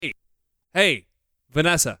Hey,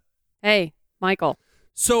 Vanessa. Hey, Michael.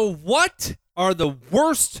 So what are the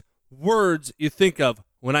worst words you think of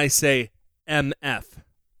when I say MF?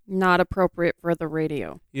 Not appropriate for the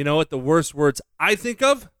radio. You know what the worst words I think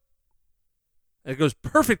of? It goes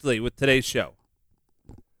perfectly with today's show.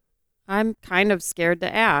 I'm kind of scared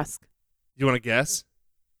to ask. You want to guess?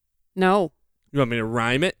 No. You want me to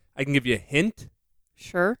rhyme it? I can give you a hint.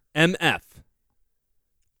 Sure. MF.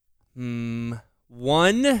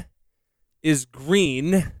 One is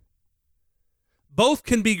green. Both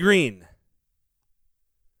can be green.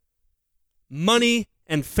 Money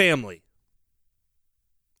and family.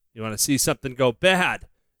 You want to see something go bad?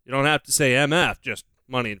 You don't have to say MF, just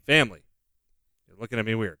money and family. You're looking at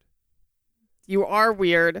me weird. You are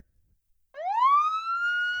weird.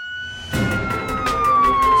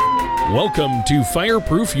 Welcome to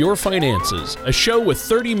Fireproof Your Finances, a show with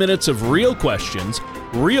 30 minutes of real questions,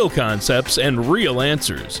 real concepts, and real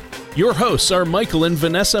answers. Your hosts are Michael and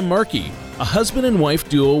Vanessa Markey, a husband and wife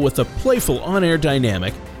duo with a playful on-air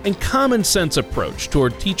dynamic and common sense approach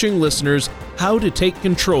toward teaching listeners how to take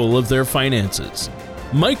control of their finances.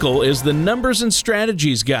 Michael is the numbers and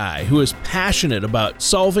strategies guy who is passionate about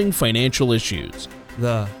solving financial issues.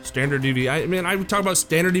 The standard deviation. I mean, I would talk about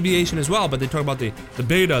standard deviation as well, but they talk about the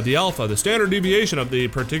beta, the alpha, the standard deviation of the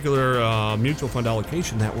particular mutual fund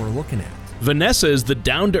allocation that we're looking at. Vanessa is the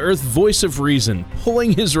down-to-earth voice of reason,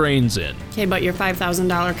 pulling his reins in. Okay, but your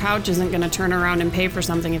 $5,000 couch isn't going to turn around and pay for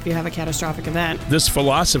something if you have a catastrophic event. This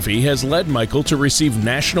philosophy has led Michael to receive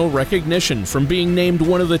national recognition from being named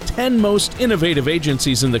one of the 10 most innovative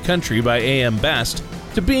agencies in the country by AM Best,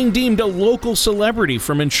 to being deemed a local celebrity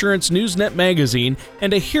from Insurance Newsnet magazine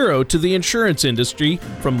and a hero to the insurance industry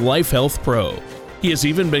from Life Health Pro. He has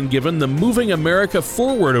even been given the Moving America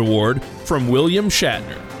Forward Award from William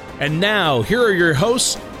Shatner. And now, here are your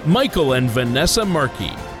hosts, Michael and Vanessa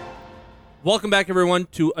Markey. Welcome back, everyone,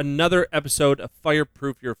 to another episode of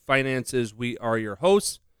Fireproof Your Finances. We are your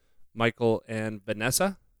hosts, Michael and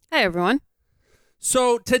Vanessa. Hey, everyone.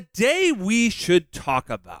 So today we should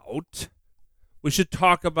talk about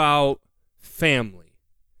family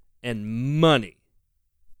and money.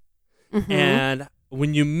 Mm-hmm. And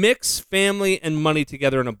when you mix family and money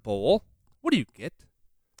together in a bowl, what do you get?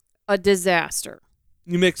 A disaster.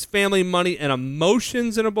 You mix family, money, and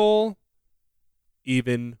emotions in a bowl,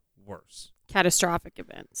 even worse. Catastrophic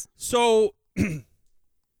events. So,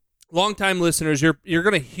 longtime listeners, you're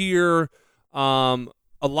going to hear a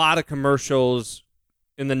lot of commercials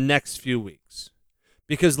in the next few weeks.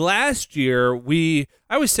 Because last year, I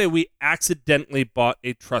always say we accidentally bought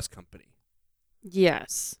a trust company.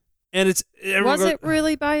 Yes. And Was it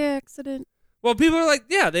really by accident? Well, people are like,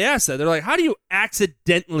 yeah, they asked that. They're like, how do you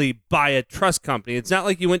accidentally buy a trust company? It's not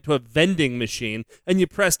like you went to a vending machine and you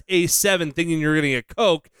pressed A7 thinking you were getting a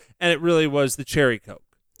Coke, and it really was the cherry Coke.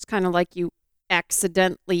 It's kind of like you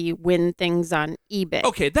accidentally win things on eBay.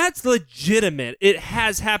 Okay, that's legitimate. It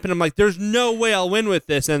has happened. I'm like, there's no way I'll win with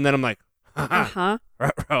this. And then I'm like, Uh-huh.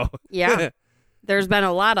 ruh-roh. Yeah. There's been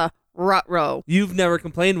a lot of rut-row. You've never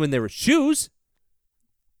complained when there were shoes.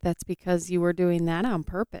 That's because you were doing that on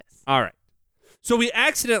purpose. All right. So we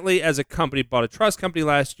accidentally, as a company, bought a trust company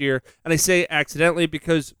last year. And I say accidentally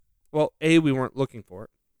because, well, A, we weren't looking for it.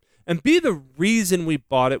 And B, the reason we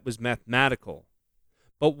bought it was mathematical.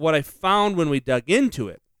 But what I found when we dug into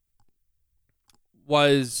it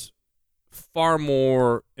was far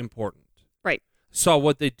more important. Right. Saw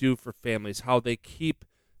what they do for families, how they keep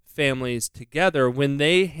families together when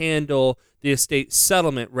they handle the estate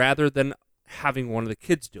settlement rather than having one of the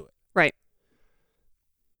kids do it. Right.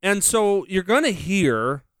 And so you're going to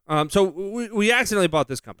hear, so we accidentally bought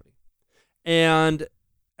this company. And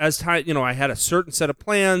as time, I had a certain set of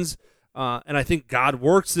plans, and I think God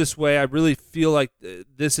works this way. I really feel like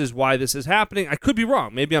this is why this is happening. I could be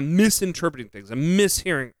wrong. Maybe I'm misinterpreting things. I'm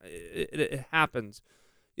mishearing. It happens.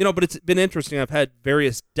 But it's been interesting. I've had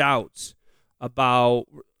various doubts about,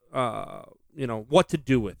 what to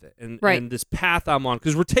do with it and this path I'm on.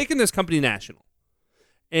 Because we're taking this company national.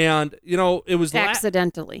 And, it was...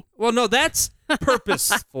 Accidentally. Well, no, that's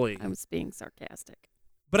purposefully. I was being sarcastic.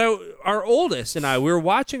 But our oldest and I, we were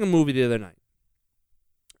watching a movie the other night.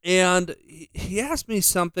 And he asked me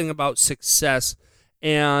something about success.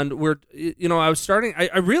 And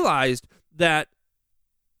I realized that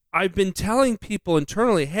I've been telling people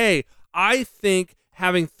internally, hey, I think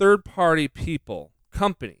having third-party people,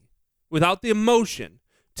 company, without the emotion,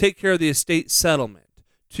 take care of the estate settlement,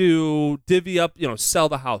 to divvy up, sell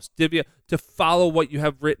the house, divvy up, to follow what you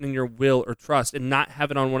have written in your will or trust and not have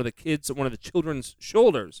it on one of the kids' or one of the children's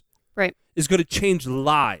shoulders, right, is going to change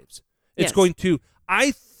lives. It's Yes. going to,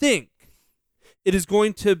 I think it is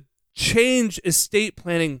going to change estate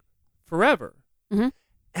planning forever. Mm-hmm.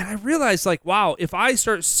 And I realized, like, wow, if I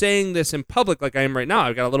start saying this in public like I am right now,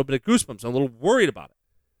 I've got a little bit of goosebumps. I'm a little worried about it.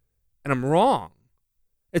 And I'm wrong.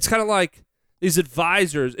 It's kind of like these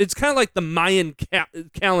advisors. It's kind of like the Mayan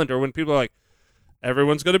calendar when people are like,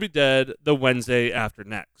 everyone's going to be dead the Wednesday after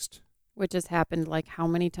next. Which has happened like how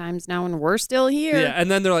many times now, and we're still here. Yeah, and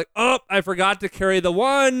then they're like, oh, I forgot to carry the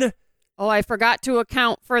one. Oh, I forgot to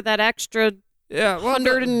account for that extra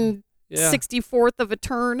 164th of a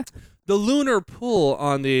turn. The lunar pull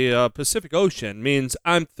on the Pacific Ocean means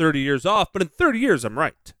I'm 30 years off, but in 30 years, I'm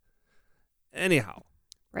right. Anyhow.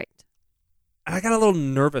 Right. I got a little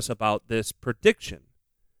nervous about this prediction.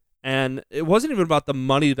 And it wasn't even about the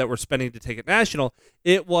money that we're spending to take it national.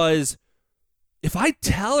 It was, if I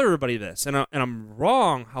tell everybody this and I'm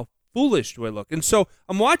wrong, how foolish do I look? And so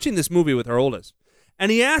I'm watching this movie with our oldest,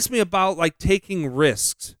 and he asked me about, like, taking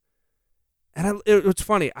risks. And it's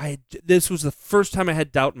funny. This was the first time I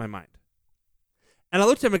had doubt in my mind. And I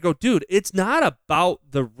looked at him and go, dude, it's not about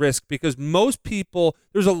the risk, because most people,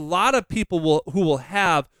 there's a lot of people who will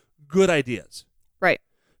have good ideas. Right.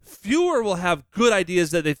 Fewer will have good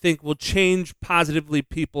ideas that they think will change positively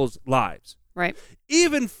people's lives. Right.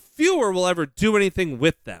 Even fewer will ever do anything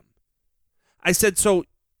with them. I said, so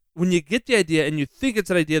when you get the idea and you think it's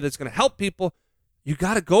an idea that's going to help people, you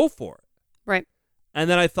got to go for it. Right. And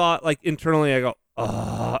then I thought, like, internally, I go,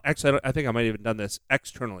 actually, I think I might have even done this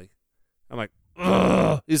externally. I'm like,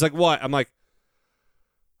 ugh. He's like, what? I'm like,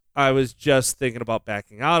 I was just thinking about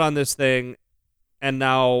backing out on this thing, and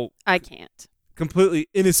now I can't. Completely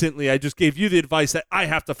innocently, I just gave you the advice that I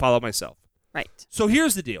have to follow myself. Right. So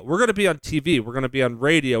here's the deal. We're going to be on TV. We're going to be on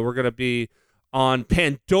radio. We're going to be on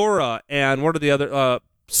Pandora, and what are the other,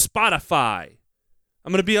 Spotify.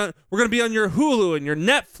 We're going to be on your Hulu and your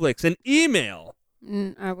Netflix and email.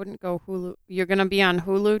 I wouldn't go Hulu. You're going to be on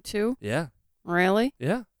Hulu too? Yeah. Really?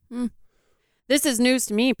 Yeah. This is news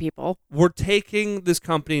to me, people. We're taking this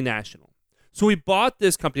company national. So we bought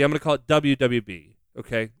this company. I'm going to call it WWB.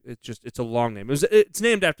 Okay? It's a long name. It's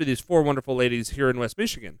named after these four wonderful ladies here in West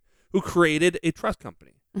Michigan who created a trust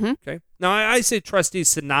company. Mm-hmm. Okay? Now, I say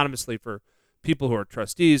trustees synonymously for people who are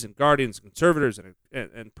trustees and guardians, and conservators,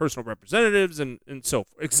 and personal representatives, and so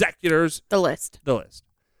forth. Executors. The list.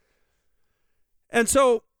 And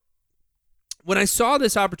so when I saw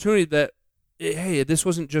this opportunity that, hey, this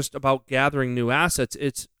wasn't just about gathering new assets,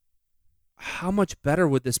 it's how much better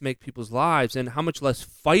would this make people's lives, and how much less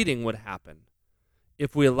fighting would happen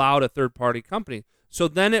if we allowed a third-party company. So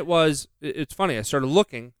then it's funny, I started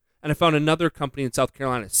looking, and I found another company in South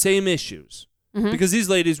Carolina, same issues, because these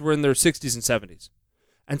ladies were in their 60s and 70s.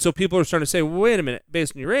 And so people are starting to say, well, wait a minute,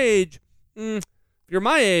 based on your age, if you're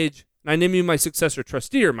my age, and I name you my successor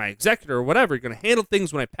trustee or my executor or whatever, you're going to handle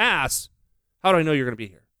things when I pass, how do I know you're going to be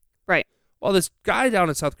here? Right. Well, this guy down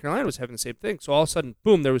in South Carolina was having the same thing. So all of a sudden,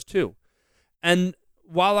 boom, there was two. And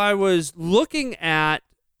while I was looking at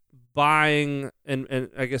buying and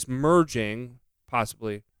I guess merging,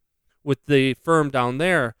 possibly, with the firm down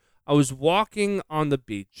there, I was walking on the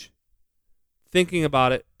beach, thinking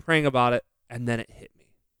about it, praying about it, and then it hit me.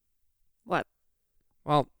 What?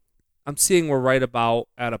 Well, I'm seeing we're right about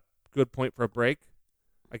at a good point for a break.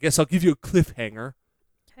 I guess I'll give you a cliffhanger.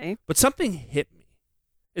 Okay. But something hit me.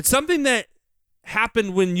 It's something that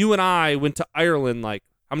happened when you and I went to Ireland, like,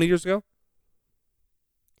 how many years ago?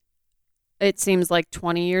 It seems like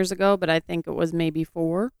 20 years ago, but I think it was maybe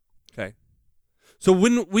 4. Okay. So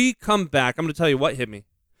when we come back, I'm going to tell you what hit me.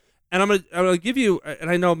 And I'm going to give you, and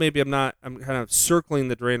I know maybe I'm kind of circling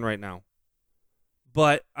the drain right now,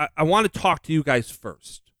 but I want to talk to you guys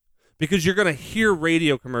first, because you're going to hear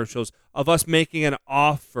radio commercials of us making an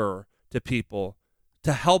offer to people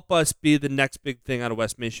to help us be the next big thing out of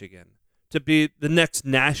West Michigan, to be the next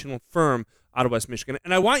national firm out of West Michigan.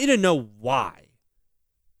 And I want you to know why.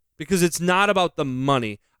 Because it's not about the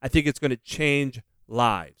money. I think it's going to change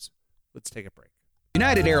lives. Let's take a break.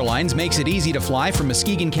 United Airlines makes it easy to fly from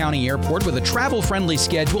Muskegon County Airport with a travel-friendly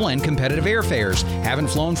schedule and competitive airfares. Haven't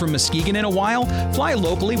flown from Muskegon in a while? Fly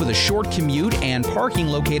locally with a short commute and parking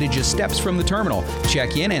located just steps from the terminal.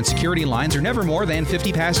 Check-in and security lines are never more than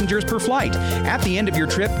 50 passengers per flight. At the end of your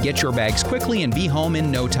trip, get your bags quickly and be home in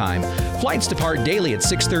no time. Flights depart daily at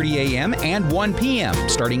 6:30 a.m. and 1 p.m.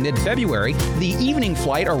 Starting mid-February, the evening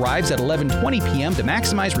flight arrives at 11:20 p.m. to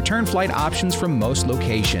maximize return flight options from most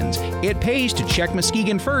locations. It pays to check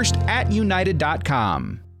Muskegon first at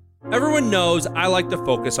United.com. Everyone knows I like to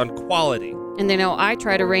focus on quality. And they know I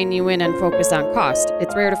try to rein you in and focus on cost.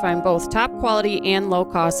 It's rare to find both top quality and low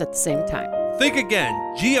cost at the same time. think again.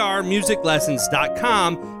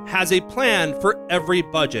 grmusiclessons.com has a plan for every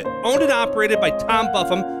budget. Owned and operated by Tom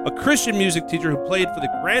Buffum, a Christian music teacher who played for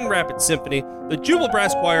the Grand Rapids Symphony, the Jubal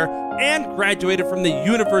Brass Choir, and graduated from the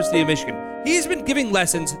University of Michigan. He's been giving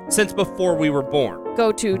lessons since before we were born.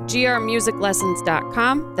 Go to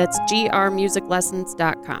grmusiclessons.com. That's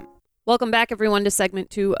grmusiclessons.com. Welcome back, everyone, to segment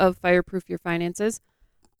 2 of Fireproof Your Finances.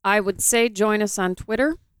 I would say join us on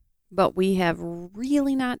Twitter, but we have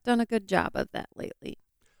really not done a good job of that lately.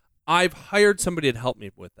 I've hired somebody to help me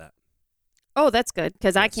with that. Oh, that's good,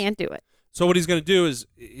 because I Yes. can't do it. So what he's going to do is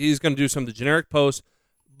he's going to do some of the generic posts,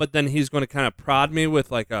 but then he's going to kind of prod me with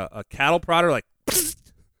like a cattle prodder, like,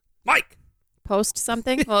 Mike, Post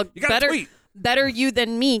something? Well, you got to tweet. better you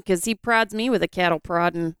than me, because he prods me with a cattle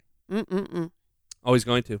prod, and Oh, he's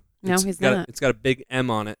going to. No, he's got not. It's got a big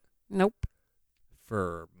M on it Nope,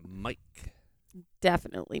 for Mike.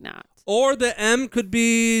 definitely not. Or the M could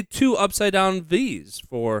be 2 upside down V's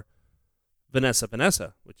for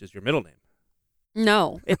Vanessa, which is your middle name.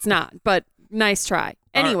 No, it's not, but nice try.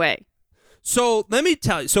 All right. Anyway, So let me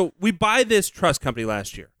tell you. So we buy this trust company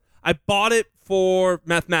last year. I bought it for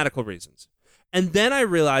mathematical reasons. And then I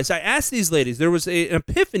realized, I asked these ladies, there was an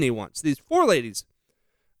epiphany once, these 4 ladies.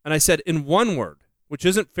 And I said, in one word, which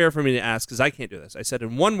isn't fair for me to ask because I can't do this. I said,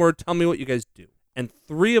 in one word, tell me what you guys do. And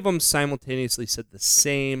 3 of them simultaneously said the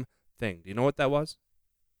same thing. Do you know what that was?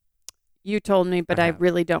 you told me, but I I have.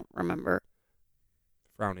 really don't remember.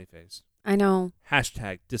 Frowny face. I know.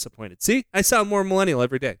 Hashtag disappointed. See, I sound more millennial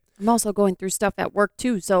every day. I'm also going through stuff at work,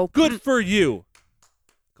 too, so. Good for you.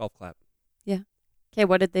 Golf clap. Okay,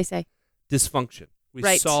 what did they say? Dysfunction. We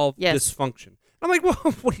Right, solve yes. dysfunction. I'm like, well,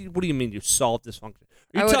 what do you mean you solve dysfunction?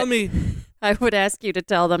 I You would- tell me. I would ask you to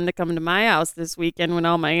tell them to come to my house this weekend when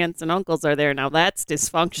all my aunts and uncles are there. Now, that's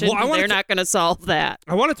dysfunction. Well, I wanna They're ta- not going to solve that.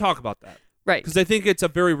 I want to talk about that Right. because I think it's a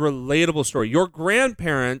very relatable story. Your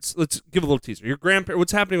grandparents. Let's give a little teaser. Your grandparents.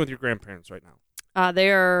 What's happening with your grandparents right now?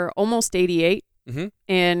 They're almost 88, Mm-hmm.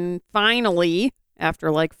 and finally,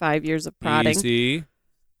 after like 5 years of prodding, Easy.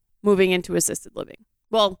 moving into assisted living.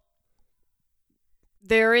 Well,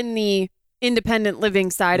 they're in the independent living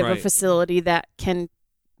side of a Right. facility that can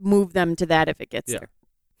move them to that if it gets Yeah. there.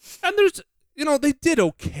 And there's, they did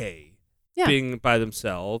okay Yeah. being by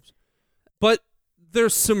themselves, but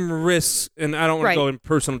there's some risks, and I don't want Right. to go in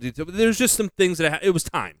personal detail, but there's just some things that it was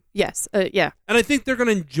time. Yes. Yeah, And I think they're going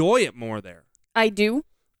to enjoy it more there I do.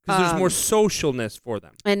 because there's more Um, socialness for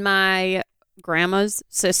them. And my grandma's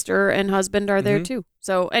sister and husband are there Mhm. too.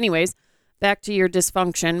 So, anyways, back to your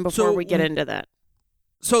dysfunction before So, we get into that.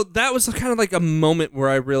 So that was kind of like a moment where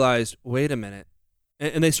I realized, wait a minute.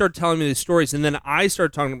 And they started telling me these stories. And then I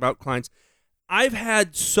started talking about clients. I've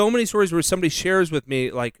had so many stories where somebody shares with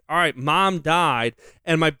me, like, all right, mom died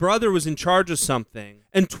and my brother was in charge of something.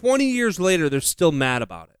 And 20 years later, they're still mad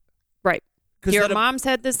about it. Right. 'Cause Your that- mom's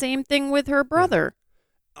had the same thing with her brother.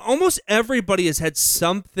 almost everybody has had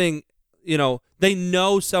something, they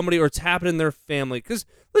know somebody or it's happened in their family. Because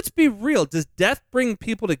let's be real. Does death bring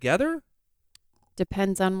people together?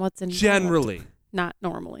 Depends on what's involved. Generally. Not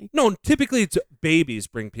normally. No, typically it's babies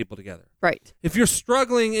bring people together. Right. If you're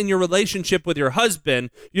struggling in your relationship with your husband,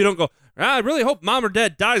 you don't go, I really hope mom or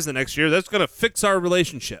dad dies the next year. That's going to fix our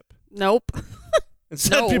relationship. Nope.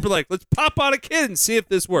 Instead, No. people are like, let's pop out a kid and see if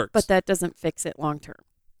this works. But that doesn't fix it long term.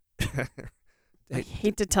 I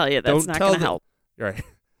hate to tell you, that's Don't not tell going to them. help. Right.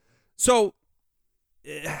 So,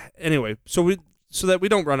 anyway, so that we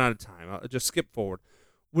don't run out of time, I'll just skip forward.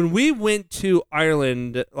 When we went to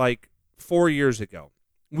Ireland like 4 years ago,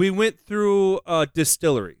 we went through a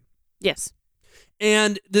distillery. Yes.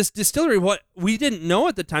 And this distillery, what we didn't know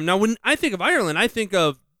at the time. Now, when I think of Ireland, I think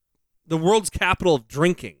of the world's capital of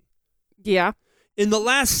drinking. Yeah. In the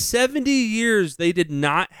last 70 years, they did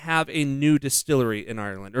not have a new distillery in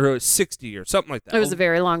Ireland, or 60 years, something like that. It was a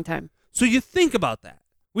very long time. So you think about that.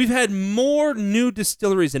 We've had more new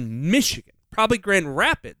distilleries in Michigan, probably Grand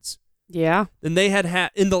Rapids, Yeah. than they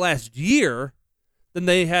had in the last year than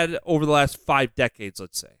they had over the last 5 decades,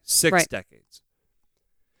 let's say, 6 Right. decades.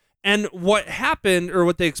 And what happened, or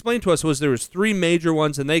what they explained to us, was there was 3 major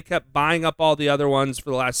ones, and they kept buying up all the other ones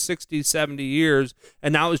for the last 60, 70 years,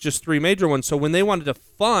 and now it was just 3 major ones. So when they wanted to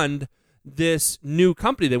fund this new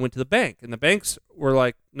company, they went to the bank, and the banks were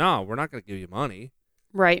like, no, we're not going to give you money.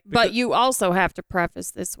 Right. Because- But you also have to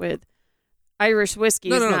preface this with Irish whiskey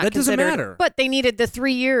No, is no, no, not that doesn't considered- matter. But they needed the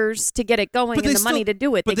 3 years to get it going But and they the money still- to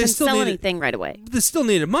do it. but They they couldn't still sell needed- anything right away. They still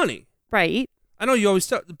needed money. Right. I know you always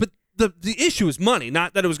tell, but the issue is money,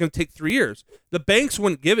 not that it was going to take 3 years. The banks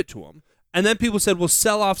wouldn't give it to them, and then people said, "We'll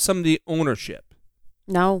sell off some of the ownership."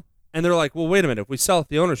 No. And they're like, "Well, wait a minute. If we sell off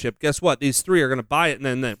the ownership, guess what? These 3 are going to buy it,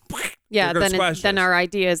 and then Yeah, They're gonna squash then this. our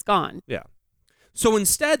idea is gone. Yeah. So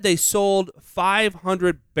instead, they sold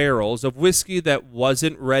 500 barrels of whiskey that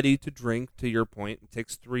wasn't ready to drink, to your point. It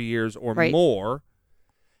takes 3 years or Right. more.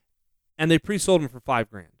 And they pre-sold them for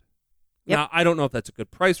 $5,000. Yep. Now, I don't know if that's a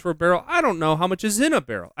good price for a barrel. I don't know how much is in a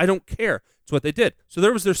barrel. I don't care. It's what they did. So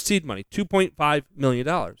there was their seed money, $2.5 million.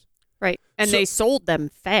 Right. And So- they sold them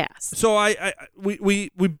fast. So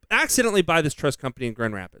we accidentally buy this trust company in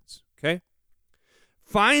Grand Rapids, okay?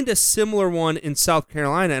 Find a similar one in South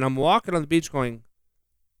Carolina, and I'm walking on the beach going,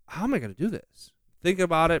 how am I going to do this? Thinking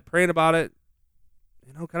about it, praying about it,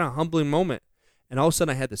 kind of humbling moment. And all of a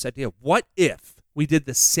sudden I had this idea, what if we did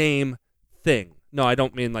the same thing? No, I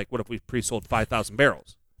don't mean like what if we pre-sold 5,000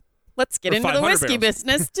 barrels? Let's get Or into the 500 whiskey barrels.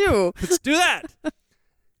 business too. Let's do that.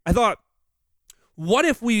 I thought, what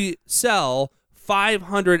if we sell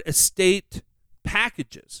 500 estate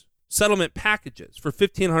packages, settlement packages for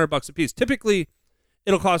 $1,500 a piece? Typically,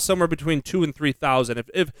 it'll cost somewhere between $2,000 and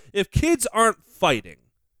 $3,000. If kids aren't fighting,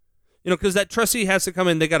 because that trustee has to come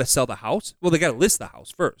in, they got to sell the house. Well, they got to list the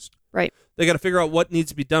house first. Right. They got to figure out what needs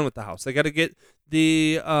to be done with the house. They got to get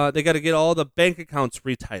all the bank accounts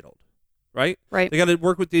retitled. Right? Right. They got to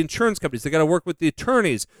work with the insurance companies. They got to work with the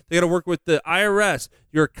attorneys. They got to work with the IRS,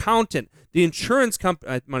 your accountant, the insurance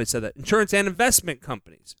company. I might have said that. Insurance and investment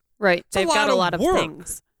companies. Right. It's a They've lot got a of lot of work.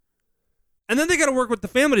 things. And then they got to work with the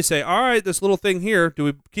family to say, all right, this little thing here, do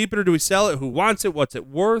we keep it or do we sell it? Who wants it? What's it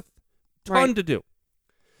worth? Ton Right. to do.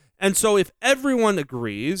 And so if everyone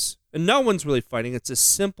agrees, and no one's really fighting, it's a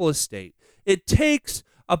simple estate. It takes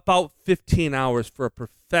about 15 hours for a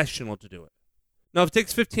professional to do it. Now, if it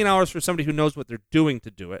takes 15 hours for somebody who knows what they're doing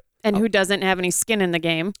to do it, And who doesn't have any skin in the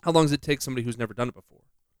game? how long does it take somebody who's never done it before?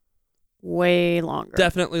 Way longer.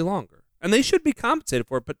 Definitely longer. And they should be compensated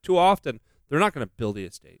for it, but too often they're not going to build the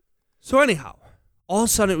estate. So anyhow, all of a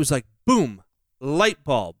sudden it was like, boom, light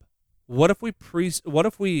bulb. What if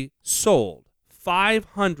we sold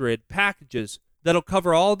 500 packages that'll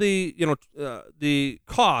cover all the the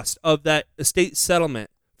cost of that estate settlement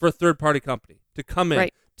for a third party company to come in,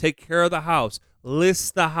 Right. take care of the house,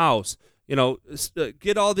 list the house,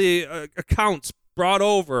 get all the accounts brought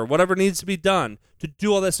over, whatever needs to be done to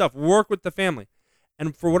do all that stuff, work with the family.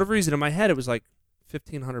 And for whatever reason in my head it was like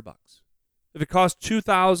 $1,500. If it costs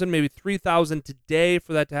 $2,000, maybe $3,000 today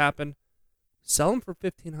for that to happen, sell them for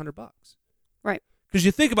 $1,500. Right. Because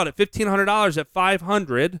you think about it, $1,500 at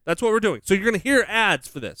 500, that's what we're doing. So you're going to hear ads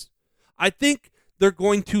for this. I think they're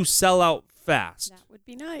going to sell out fast. That would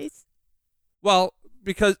be nice. Well,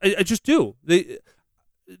 because I just do. The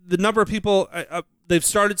number of people, they've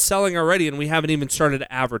started selling already, and we haven't even started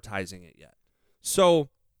advertising it yet. So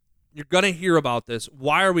you're going to hear about this.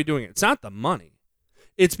 Why are we doing it? It's not the money.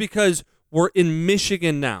 It's because we're in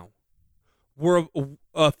Michigan now. We're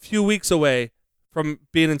a few weeks away from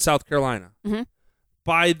being in South Carolina. Mhm.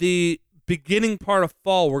 By the beginning part of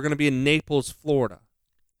fall, we're going to be in Naples, Florida.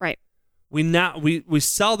 Right. We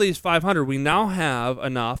sell these 500. We now have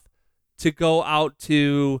enough to go out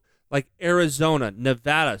to like Arizona,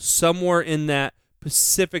 Nevada, somewhere in that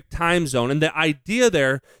Pacific time zone. And the idea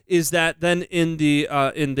there is that then in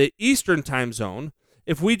the Eastern time zone,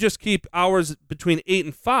 if we just keep hours between 8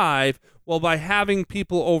 and 5, well, by having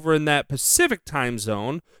people over in that Pacific time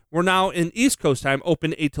zone, we're now in East Coast time,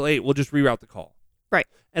 open 8 till 8. We'll just reroute the call. Right.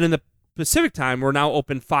 And in the Pacific time, we're now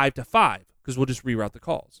open 5 to 5 because we'll just reroute the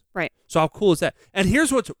calls. Right. So how cool is that? And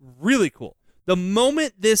here's what's really cool. The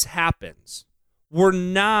moment this happens, we're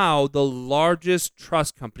now the largest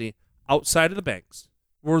trust company outside of the banks.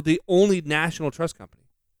 We're the only national trust company.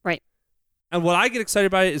 Right. And what I get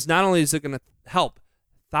excited by it is not only is it going to help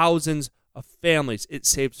thousands of families, it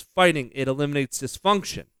saves fighting, it eliminates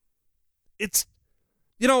dysfunction. It's,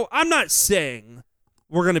 I'm not saying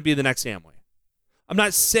we're going to be the next Amway. I'm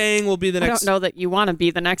not saying we'll be the I next. don't know that you want to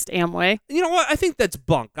be the next Amway. You know what? I think that's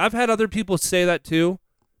bunk. I've had other people say that too.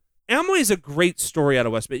 Amway is a great story out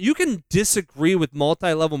of West Michigan. You can disagree with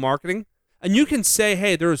multi-level marketing, and you can say,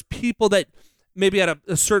 hey, there's people that maybe at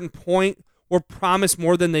a certain point were promised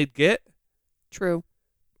more than they'd get. True.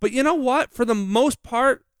 But you know what? For the most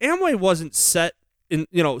part, Amway wasn't set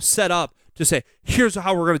up to say, here's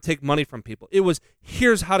how we're going to take money from people. It was,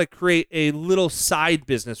 here's how to create a little side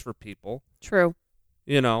business for people. True.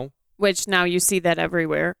 Which now you see that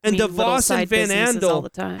everywhere. And little DeVos side and Van businesses all the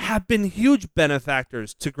Andel time. have been huge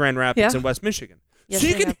benefactors to Grand Rapids Yeah. and West Michigan. Yes, so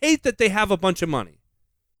you they can have. hate that they have a bunch of money.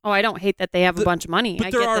 Oh, I don't hate that they have a bunch of money. But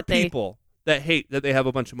I there get are that they people that hate that they have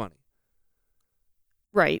a bunch of money.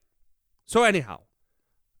 right. So anyhow,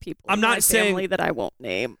 People. I'm in not my saying- family that I won't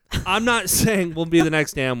name. I'm not saying we'll be the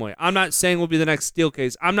next Amway. I'm not saying we'll be the next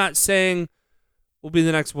Steelcase. I'm not saying we'll be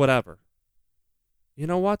the next whatever. You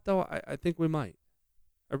know what, though? I think we might.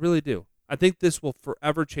 I really do. I think this will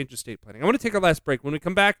forever change estate planning. I want to take our last break. When we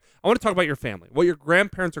come back, I want to talk about your family, what your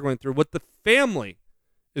grandparents are going through, what the family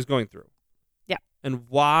is going through. Yeah. And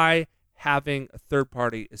why having a third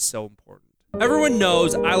party is so important. Everyone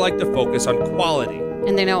knows I like to focus on quality.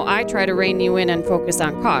 And they know I try to rein you in and focus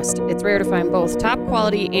on cost. It's rare to find both top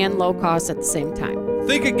quality and low cost at the same time.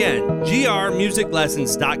 Think again.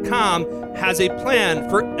 grmusiclessons.com has a plan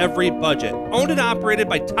for every budget. Owned and operated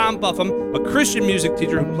by Tom Buffum, a Christian music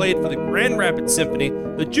teacher who played for the Grand Rapids Symphony,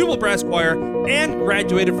 the Jubal Brass Choir, and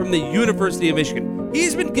graduated from the University of Michigan.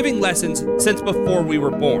 He's been giving lessons since before we were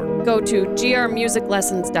born. Go to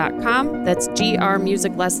grmusiclessons.com. That's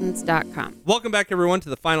grmusiclessons.com. Welcome back, everyone, to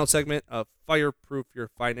the final segment of Fireproof Your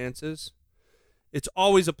Finances. It's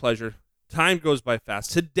always a pleasure. Time goes by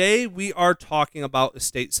fast. Today, we are talking about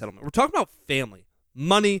estate settlement. We're talking about family,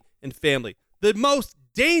 money, and family. The most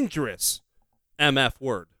dangerous MF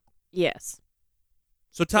word. Yes.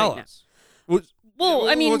 So tell Right us. Well,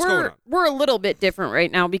 I mean, what's going on? we're a little bit different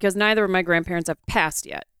right now because neither of my grandparents have passed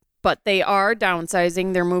yet. But they are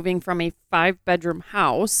downsizing. They're moving from a 5-bedroom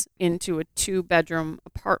house into a 2-bedroom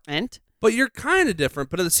apartment. But you're kind of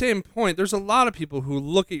different. But at the same point, there's a lot of people who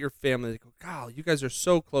look at your family and they go, God, you guys are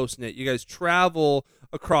so close-knit. You guys travel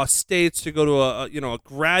across states to go to a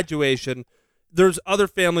graduation. There's other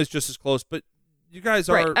families just as close, but you guys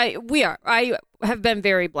are. Right. We are. I have been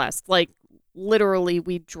very blessed. Like, literally,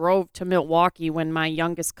 we drove to Milwaukee when my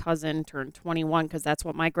youngest cousin turned 21 because that's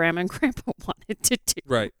what my grandma and grandpa wanted to do.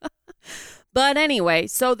 Right. But anyway,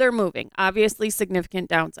 so they're moving. Obviously, significant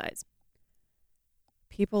downsize.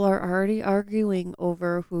 People are already arguing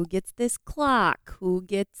over who gets this clock, who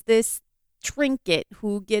gets this trinket,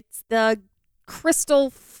 who gets the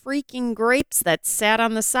crystal freaking grapes that sat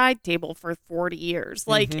on the side table for 40 years.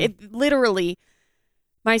 Like, it literally,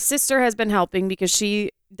 my sister has been helping because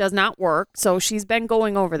she does not work, so she's been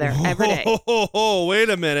going over there every day. Oh, wait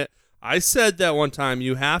a minute. I said that one time.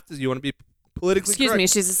 You want to be politically Excuse correct. me,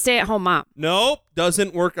 she's a stay-at-home mom. Nope,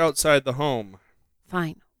 doesn't work outside the home.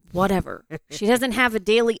 Fine, whatever. She doesn't have a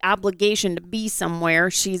daily obligation to be somewhere.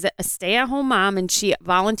 She's a stay-at-home mom, and she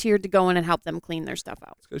volunteered to go in and help them clean their stuff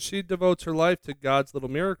out. Because she devotes her life to God's little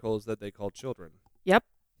miracles that they call children. Yep,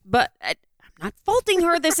 but I'm not faulting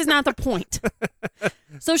her. This is not the point.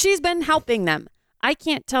 So she's been helping them. I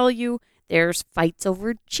can't tell you. There's fights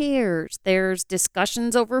over chairs. There's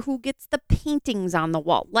discussions over who gets the paintings on the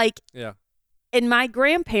wall. Yeah. And my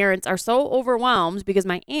grandparents are so overwhelmed because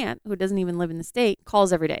my aunt, who doesn't even live in the state,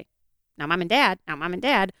 calls every day. Now, mom and dad.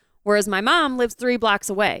 Whereas my mom lives 3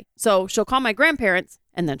 blocks away. So she'll call my grandparents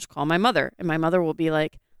and then she'll call my mother. And my mother will be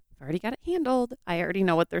like, I've already got it handled. I already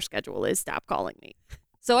know what their schedule is. Stop calling me.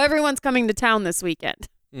 So everyone's coming to town this weekend.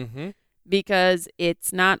 Mm-hmm. Because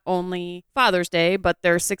it's not only Father's Day, but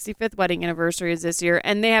their 65th wedding anniversary is this year,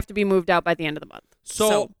 and they have to be moved out by the end of the month.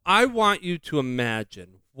 So I want you to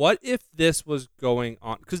imagine, what if this was going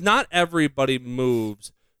on? Because not everybody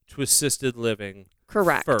moves to assisted living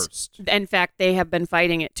Correct. first. In fact, they have been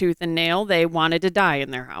fighting it tooth and nail. They wanted to die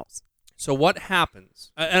in their house. So what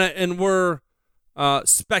happens? And we're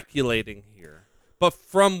speculating here. But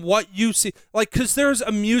from what you see, because there's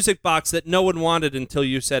a music box that no one wanted until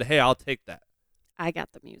you said, hey, I'll take that. I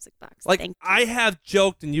got the music box. Like, Thank you. I have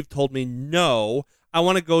joked and you've told me, no, I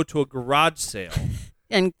want to go to a garage sale.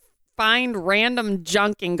 And find random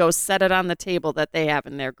junk and go set it on the table that they have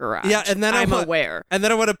in their garage. Yeah, and then I'm aware. And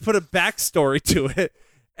then I want to put a backstory to it.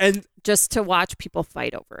 And just to watch people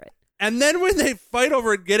fight over it. And then when they fight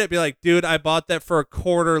over it, get it, be like, dude, I bought that for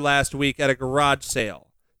 $25 last week at a garage sale.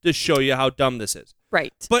 To show you how dumb this is.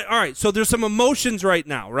 Right. But, all right, so there's some emotions right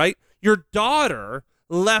now, right? Your daughter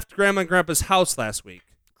left Grandma and Grandpa's house last week.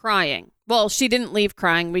 Crying. Well, she didn't leave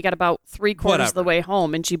crying. We got about 3/4 of the way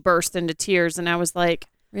home, and she burst into tears, and I was like,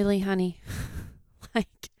 really, honey?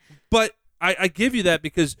 But I give you that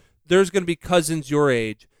because there's going to be cousins your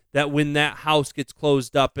age that when that house gets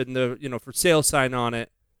closed up and the for sale sign on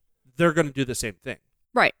it, they're going to do the same thing.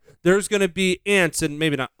 Right. There's going to be aunts and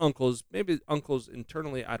maybe not uncles, maybe uncles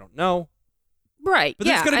internally, I don't know. Right. But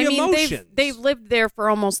there's going to be emotions. They've lived there for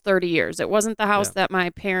almost 30 years. It wasn't the house that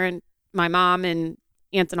my mom and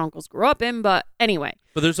aunts and uncles grew up in, but anyway.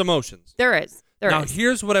 But there's emotions. There is. Now,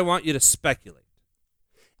 here's what I want you to speculate.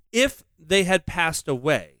 If they had passed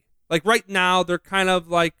away, like right now, they're kind of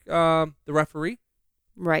like the referee.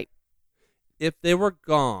 Right. If they were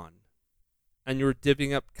gone and you were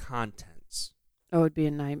divvying up contents. Oh, it would be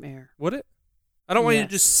a nightmare. Would it? I don't want you to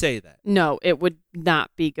just say that. No, it would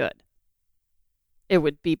not be good. It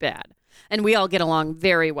would be bad. And we all get along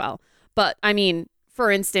very well. But, I mean,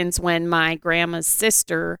 for instance, when my grandma's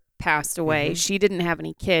sister passed away. She didn't have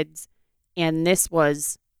any kids. And this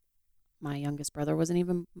was, my youngest brother wasn't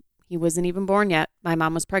even born yet. My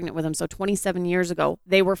mom was pregnant with him. So 27 years ago,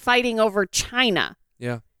 they were fighting over china.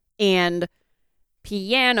 Yeah. And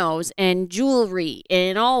pianos and jewelry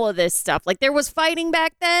and all of this stuff. Like, there was fighting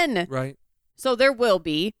back then. Right. So there will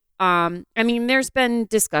be. I mean, there's been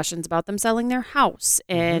discussions about them selling their house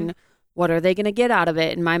and what are they going to get out of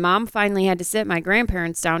it. And my mom finally had to sit my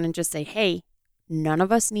grandparents down and just say, hey, none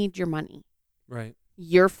of us need your money. Right.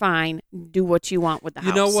 You're fine. Do what you want with the house.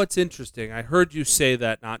 You know what's interesting? I heard you say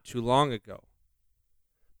that not too long ago.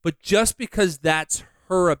 But just because that's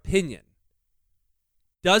her opinion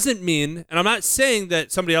doesn't mean, and I'm not saying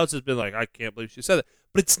that somebody else has been like, I can't believe she said that,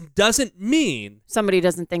 but it doesn't mean somebody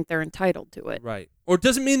doesn't think they're entitled to it. Right. Or it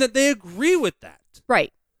doesn't mean that they agree with that.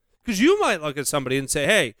 Right. Because you might look at somebody and say,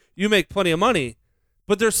 hey, you make plenty of money,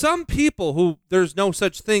 but there's some people who there's no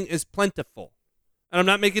such thing as plentiful. And I'm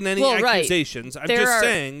not making any accusations. Right. I'm just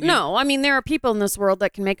saying. No, I mean, there are people in this world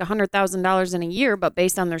that can make $100,000 in a year, but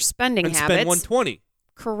based on their spending and habits. spend 120.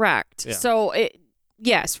 Correct. Yeah. So,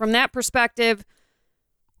 yes, from that perspective,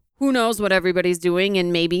 who knows what everybody's doing,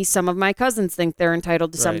 and maybe some of my cousins think they're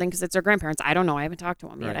entitled to something because it's their grandparents. I don't know. I haven't talked to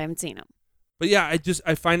them yet. I haven't seen them. But yeah,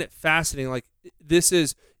 I find it fascinating. Like, this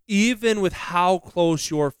is, even with how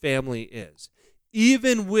close your family is,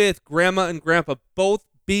 even with grandma and grandpa both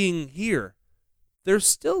being here, there's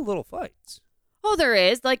still little fights. Oh, there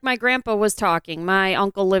is. Like, my grandpa was talking. My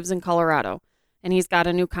uncle lives in Colorado, and he's got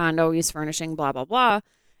a new condo. He's furnishing, blah, blah, blah.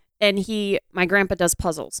 And my grandpa does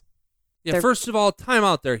puzzles. Yeah, first of all, time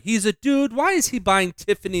out there. He's a dude. Why is he buying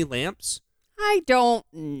Tiffany lamps? I don't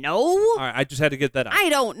know. All right, I just had to get that out. I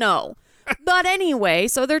don't know. But anyway,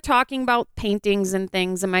 so they're talking about paintings and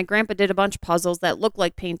things, and my grandpa did a bunch of puzzles that looked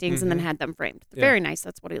like paintings and then had them framed. Yeah. Very nice.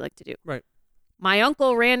 That's what he liked to do. Right. My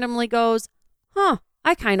uncle randomly goes,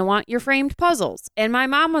 I kind of want your framed puzzles. And my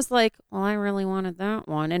mom was like, well, I really wanted that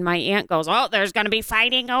one. And my aunt goes, oh, there's going to be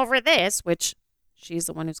fighting over this, which she's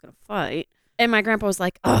the one who's going to fight. And my grandpa was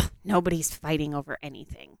like, oh, nobody's fighting over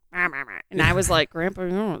anything. And I was like, Grandpa,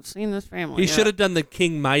 you haven't seen this family He yet. should have done the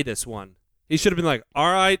King Midas one. He should have been like,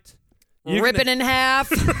 all right. Rip it in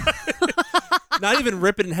half. Not even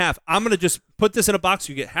rip it in half. I'm going to just put this in a box.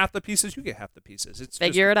 You get half the pieces. You get half the pieces.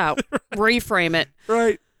 Figure it out. Reframe it.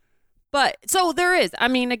 Right. But so there is. I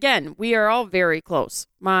mean, again, we are all very close.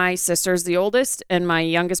 My sister's the oldest, and my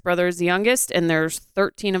youngest brother is the youngest, and there's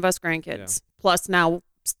 13 of us grandkids, plus now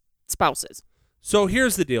spouses. So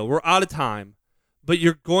here's the deal. We're out of time, but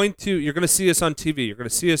you're going to see us on TV. You're going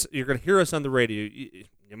to hear us on the radio.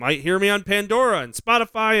 You might hear me on Pandora and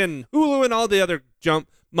Spotify and Hulu and all the other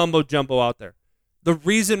mumbo jumbo out there. The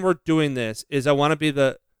reason we're doing this is I want to be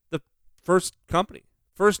the first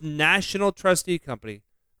national trustee company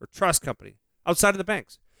or trust company outside of the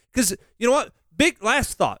banks. Because you know what?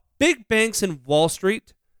 Last thought. Big banks in Wall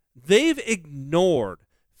Street, they've ignored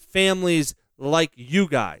families like you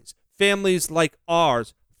guys, families like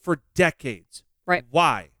ours for decades. Right.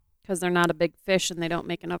 Why? Because they're not a big fish and they don't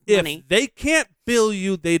make enough money. If they can't bill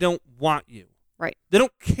you, they don't want you. Right. They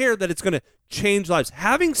don't care that it's going to change lives.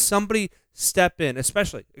 Having somebody step in,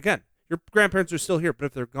 especially, again, your grandparents are still here, but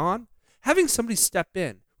if they're gone, having somebody step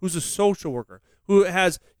in who's a social worker, who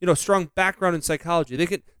has, strong background in psychology, they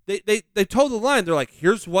toe the line. They're like,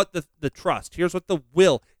 here's what the trust, here's what the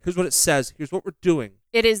will, here's what it says, here's what we're doing.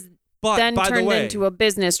 It is then by turned the way, into a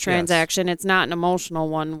business transaction. Yes. It's not an emotional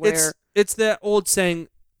one where it's that old saying,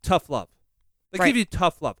 tough love. They right. give you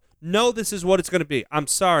tough love. No, this is what it's going to be. I'm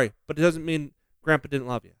sorry, but it doesn't mean Grandpa didn't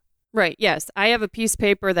love you. Right, yes. I have a piece of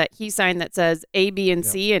paper that he signed that says A, B, and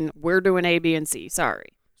C, and we're doing A, B, and C.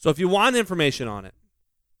 Sorry. So if you want information on it,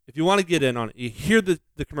 if you want to get in on it, you hear the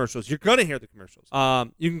commercials. You're going to hear the commercials.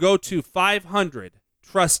 You can go to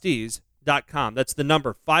 500trustees.com. That's the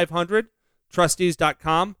number,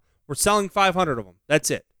 500trustees.com. We're selling 500 of them. That's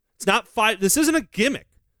it. It's not five. This isn't a gimmick.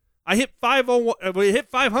 I hit 501. We hit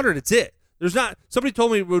 500. It's it. There's not. Somebody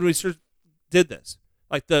told me when we did this,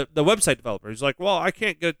 like the website developer, he's like, well, I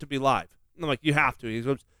can't get it to be live. And I'm like, you have to. He's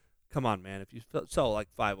like, come on, man. If you sell like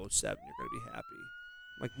 507, you're going to be happy.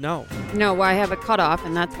 I'm like, no. No, I have a cutoff,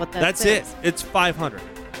 and that's what That's is. it. It's 500.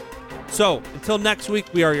 So until next week,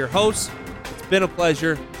 we are your hosts. It's been a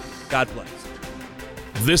pleasure. God bless.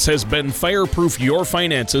 This has been Fireproof Your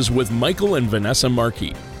Finances with Michael and Vanessa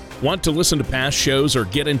Markey. Want to listen to past shows or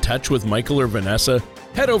get in touch with Michael or Vanessa?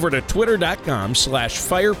 Head over to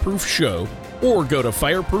twitter.com/fireproofshow or go to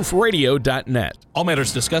fireproofradio.net. All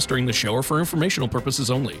matters discussed during the show are for informational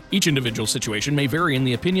purposes only. Each individual situation may vary, and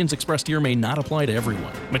the opinions expressed here may not apply to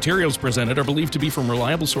everyone. Materials presented are believed to be from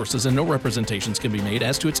reliable sources, and no representations can be made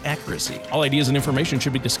as to its accuracy. All ideas and information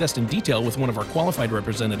should be discussed in detail with one of our qualified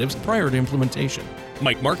representatives prior to implementation.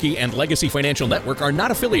 Mike Markey and Legacy Financial Network are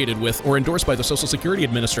not affiliated with or endorsed by the Social Security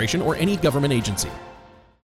Administration or any government agency.